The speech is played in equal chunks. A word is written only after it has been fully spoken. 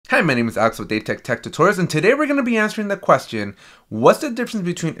Hi, my name is Alex with Tech Tutorials, and today we're going to be answering the question, what's the difference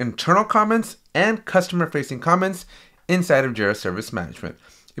between internal comments and customer-facing comments inside of Jira Service Management?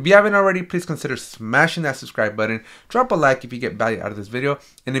 If you haven't already, please consider smashing that subscribe button, drop a like if you get value out of this video,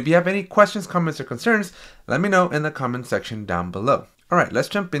 and if you have any questions, comments, or concerns, let me know in the comment section down below. All right, let's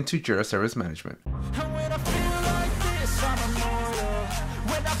jump into Jira Service Management.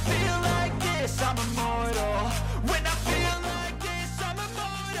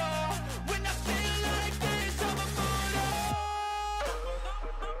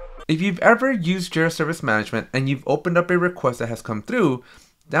 If you've ever used Jira Service Management and you've opened up a request that has come through,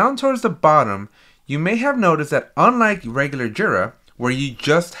 down towards the bottom, you may have noticed that unlike regular Jira, where you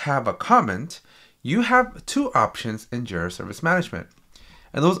just have a comment, you have two options in Jira Service Management.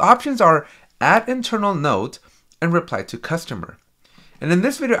 And those options are Add Internal Note and Reply to Customer. And in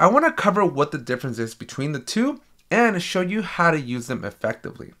this video, I want to cover what the difference is between the two and show you how to use them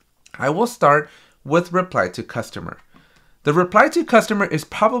effectively. I will start with Reply to Customer. The Reply to Customer is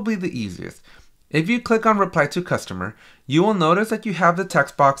probably the easiest. If you click on Reply to Customer, you will notice that you have the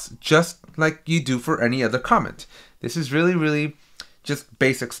text box just like you do for any other comment. This is really just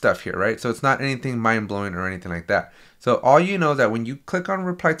basic stuff here, right? So it's not anything mind-blowing or anything like that. So all you know is that when you click on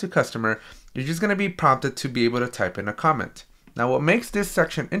Reply to Customer, you're just going to be prompted to be able to type in a comment. Now what makes this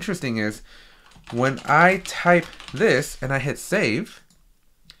section interesting is when I type this and I hit save,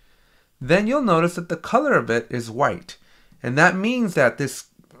 then you'll notice that the color of it is white. And that means that this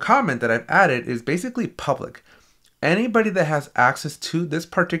comment that I've added is basically public. Anybody that has access to this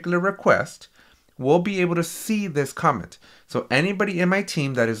particular request will be able to see this comment. So anybody in my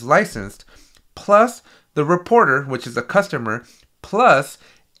team that is licensed, plus the reporter, which is a customer, plus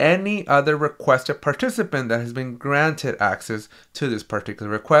any other requested participant that has been granted access to this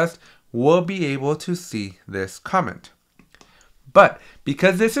particular request will be able to see this comment. But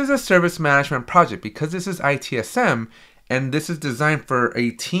because this is a service management project, because this is ITSM, and this is designed for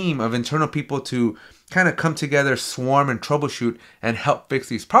a team of internal people to kind of come together, swarm, and troubleshoot and help fix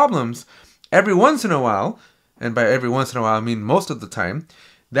these problems, every once in a while, and by every once in a while I mean most of the time,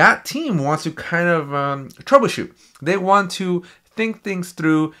 that team wants to kind of troubleshoot. They want to think things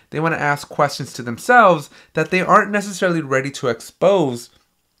through. They want to ask questions to themselves that they aren't necessarily ready to expose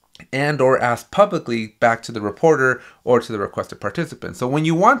and or ask publicly back to the reporter or to the requested participant. So when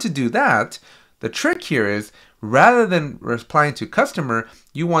you want to do that, the trick here is rather than replying to customer,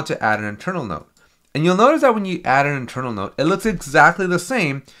 you want to add an internal note. And you'll notice that when you add an internal note, it looks exactly the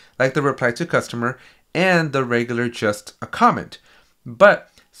same like the reply to customer and the regular just a comment.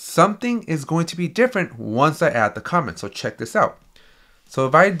 But something is going to be different once I add the comment. So check this out. So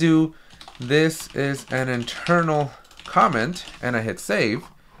if I do this is an internal comment and I hit save,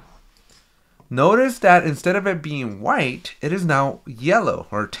 notice that instead of it being white, it is now yellow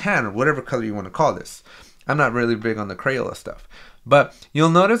or tan or whatever color you want to call this. I'm not really big on the Crayola stuff, but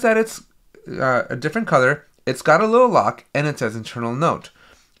you'll notice that it's a different color. It's got a little lock and it says internal note.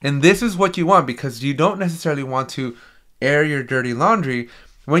 And this is what you want because you don't necessarily want to air your dirty laundry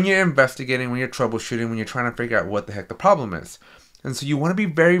when you're investigating, when you're troubleshooting, when you're trying to figure out what the heck the problem is. And so you want to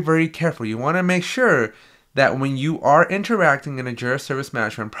be very careful. You want to make sure that when you are interacting in a Jira Service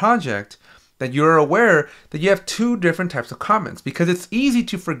Management project, that you're aware that you have two different types of comments because it's easy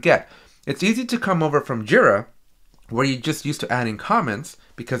to forget. It's easy to come over from Jira, where you're just used to adding comments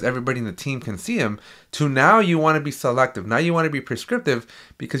because everybody in the team can see them, to now you want to be selective. Now you want to be prescriptive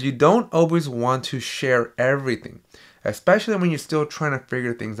because you don't always want to share everything, especially when you're still trying to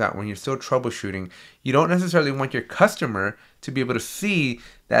figure things out, when you're still troubleshooting. You don't necessarily want your customer to be able to see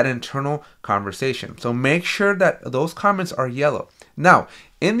that internal conversation. So make sure that those comments are yellow. Now,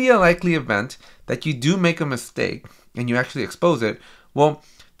 in the unlikely event that you do make a mistake and you actually expose it, well,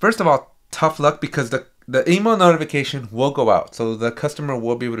 first of all, tough luck because the email notification will go out. So the customer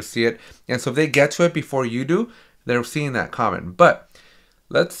will be able to see it. And so if they get to it before you do, they're seeing that comment. But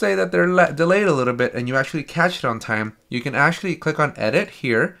let's say that they're delayed a little bit and you actually catch it on time. You can actually click on edit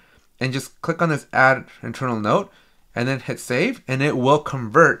here and just click on this add internal note and then hit save, and it will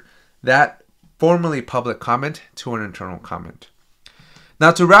convert that formerly public comment to an internal comment.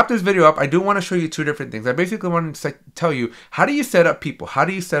 Now to wrap this video up, I do want to show you two different things. I basically want to tell you, how do you set up people? How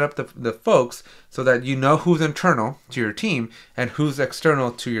do you set up the folks so that you know who's internal to your team and who's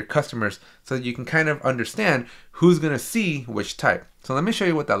external to your customers so that you can kind of understand who's going to see which type. So let me show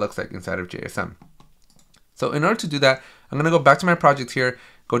you what that looks like inside of JSM. So in order to do that, I'm going to go back to my project here,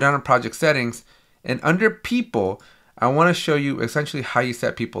 go down to project settings, and under people, I want to show you essentially how you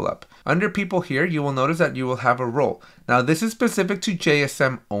set people up. Under people here, you will notice that you will have a role. Now this is specific to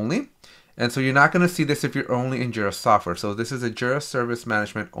JSM only, And so you're not going to see this if you're only in Jira software. So this is a Jira Service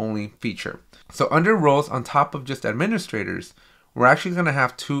Management only feature. So under roles, on top of just administrators, we're actually going to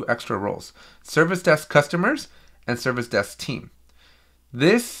have 2 extra roles: Service Desk Customers and Service Desk Team.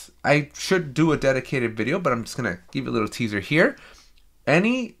 This, I should do a dedicated video, but I'm just going to give you a little teaser here.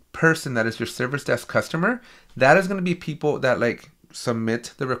 Any person that is your Service Desk customer, that is going to be people that like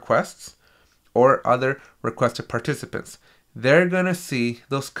submit the requests or other requested participants. They're going to see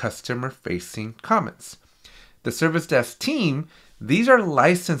those customer facing comments. The Service Desk Team, these are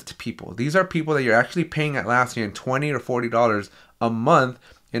licensed people. These are people that you're actually paying Atlassian $20 or $40 a month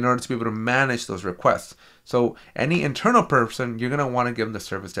in order to be able to manage those requests. So any internal person, you're going to want to give them the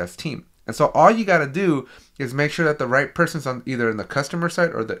Service Desk Team. And so all you got to do is make sure that the right person's on either in the customer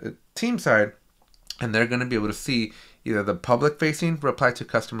side or the team side, and they're going to be able to see either the public facing reply to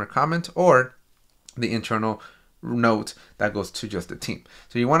customer comment or the internal note that goes to just the team.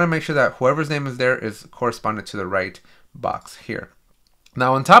 So you want to make sure that whoever's name is there is correspondent to the right box here.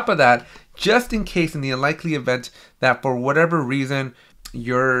 Now on top of that, just in case, in the unlikely event that for whatever reason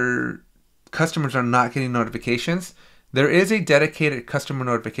your customers are not getting notifications, there is a dedicated customer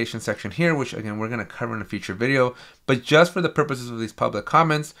notification section here, which again we're going to cover in a future video. But just for the purposes of these public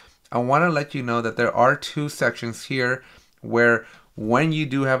comments, I want to let you know that there are 2 sections here where when you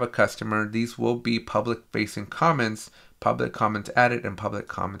do have a customer, these will be public facing comments, public comments added and public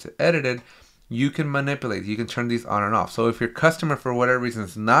comments edited. You can manipulate, you can turn these on and off. So if your customer for whatever reason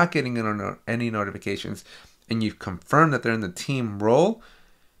is not getting any notifications and you've confirmed that they're in the team role,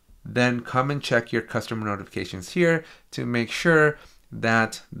 then come and check your customer notifications here to make sure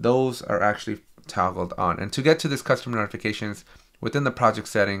that those are actually toggled on. And to get to this customer notifications, within the project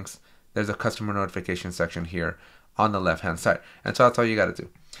settings, there's a customer notification section here on the left hand side. And so that's all you got to do.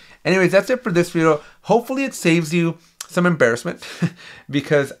 Anyways, that's it for this video. Hopefully it saves you some embarrassment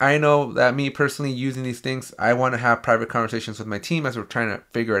because I know that me personally using these things, I want to have private conversations with my team as we're trying to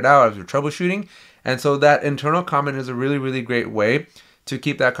figure it out, as we're troubleshooting. And so that internal comment is a really, really great way to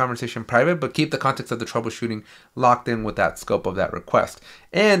keep that conversation private, but keep the context of the troubleshooting locked in with that scope of that request.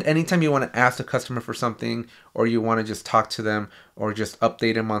 And anytime you want to ask the customer for something, or you want to just talk to them or just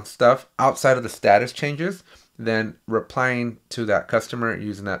update them on stuff outside of the status changes, then replying to that customer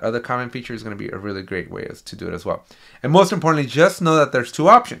using that other comment feature is going to be a really great way to do it as well. And most importantly, just know that there's 2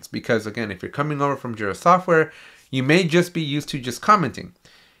 options, because again, if you're coming over from Jira software, you may just be used to just commenting.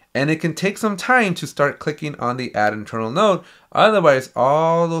 And it can take some time to start clicking on the add internal note. Otherwise,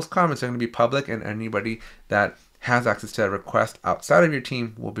 all those comments are going to be public, and anybody that has access to that request outside of your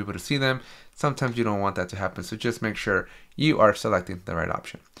team will be able to see them. Sometimes you don't want that to happen, so just make sure you are selecting the right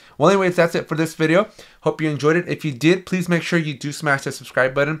option. Well, anyways, that's it for this video. Hope you enjoyed it. If you did, please make sure you do smash that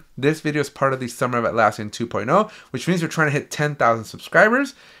subscribe button. This video is part of the Summer of Atlassian 2.0, which means we're trying to hit 10,000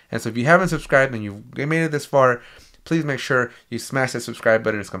 subscribers. And so if you haven't subscribed and you've made it this far, please make sure you smash that subscribe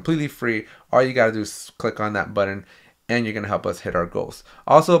button. It's completely free. All you got to do is click on that button and you're going to help us hit our goals.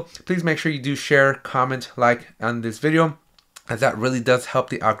 Also, please make sure you do share, comment, like on this video, as that really does help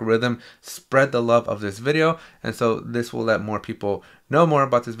the algorithm spread the love of this video. And so this will let more people know more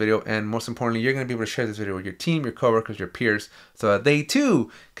about this video. And most importantly, you're going to be able to share this video with your team, your coworkers, your peers, so that they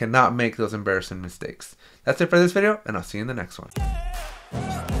too cannot make those embarrassing mistakes. That's it for this video, and I'll see you in the next one.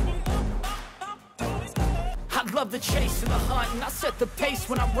 Love the chase and the hunt, and I set the pace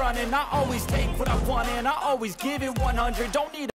when I'm running. I always take what I want and I always give it 100. Don't need